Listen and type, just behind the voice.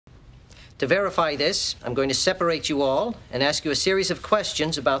To verify this, I'm going to separate you all and ask you a series of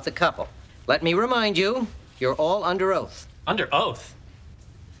questions about the couple. Let me remind you, you're all under oath. Under oath?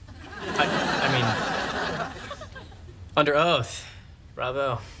 I mean, under oath.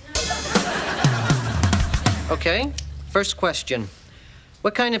 Bravo. Okay, first question.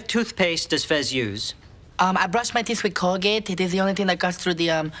 What kind of toothpaste does Fez use? I brush my teeth with Colgate. It is the only thing that goes through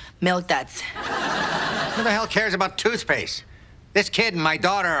the milk ducts. Who the hell cares about toothpaste? This kid and my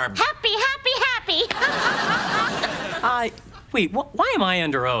daughter are... Happy, happy, happy. Wait, why am I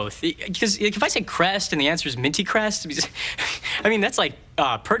under oath? Because if I say Crest and the answer is Minty Crest, I mean, that's like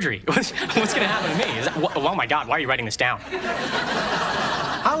perjury. What's going to happen to me? Oh, my God, why are you writing this down?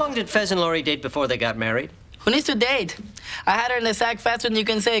 How long did Fez and Lori date before they got married? Who needs to date? I had her in the sack faster than you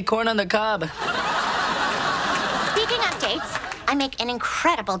can say corn on the cob. Speaking of dates, I make an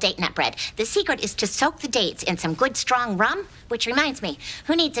incredible date nut bread. The secret is to soak the dates in some good, strong rum, which reminds me,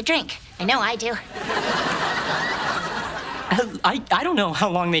 who needs a drink? I know I do. I don't know how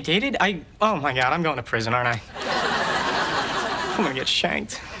long they dated. Oh, my God, I'm going to prison, aren't I? I'm going to get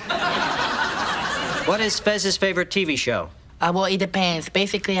shanked. What is Fez's favorite TV show? Well, it depends.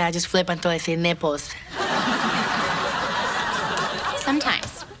 Basically, I just flip until I see nipples.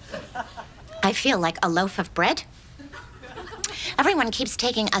 Sometimes I feel like a loaf of bread. Everyone keeps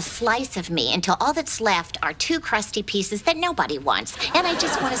taking a slice of me until all that's left are two crusty pieces that nobody wants. And I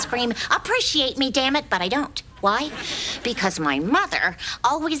just want to scream, appreciate me, damn it, but I don't. Why? Because my mother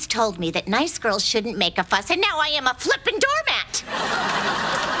always told me that nice girls shouldn't make a fuss, and now I am a flippin' doormat.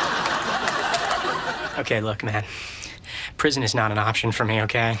 Okay, look, man. Prison is not an option for me,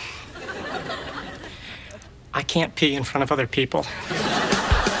 okay? I can't pee in front of other people.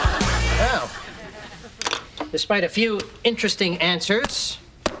 Well, despite a few interesting answers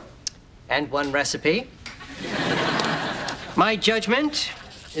and one recipe, my judgment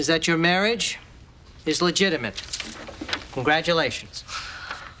is that your marriage is legitimate. Congratulations.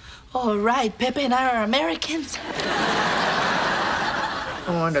 All right, Pepe and I are Americans.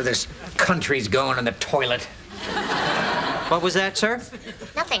 No wonder this country's going in the toilet. What was that, sir?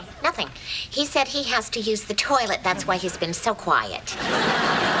 Nothing, nothing. He said he has to use the toilet. That's why he's been so quiet.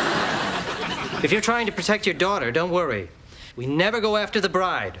 If you're trying to protect your daughter, don't worry. We never go after the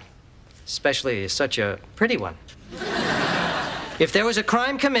bride, especially such a pretty one. If there was a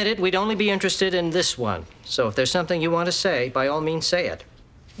crime committed, we'd only be interested in this one. So if there's something you want to say, by all means, say it.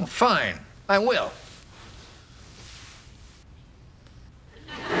 Well, fine, I will.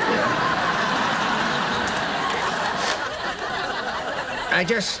 I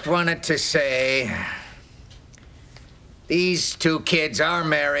just wanted to say, these two kids are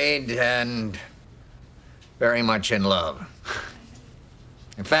married and very much in love.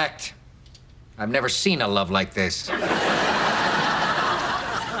 In fact, I've never seen a love like this.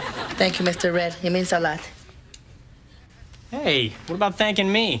 Thank you, Mr. Red. It means a lot. Hey, what about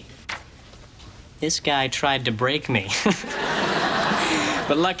thanking me? This guy tried to break me.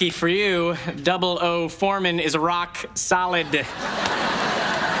 But lucky for you, 00 Foreman is rock solid.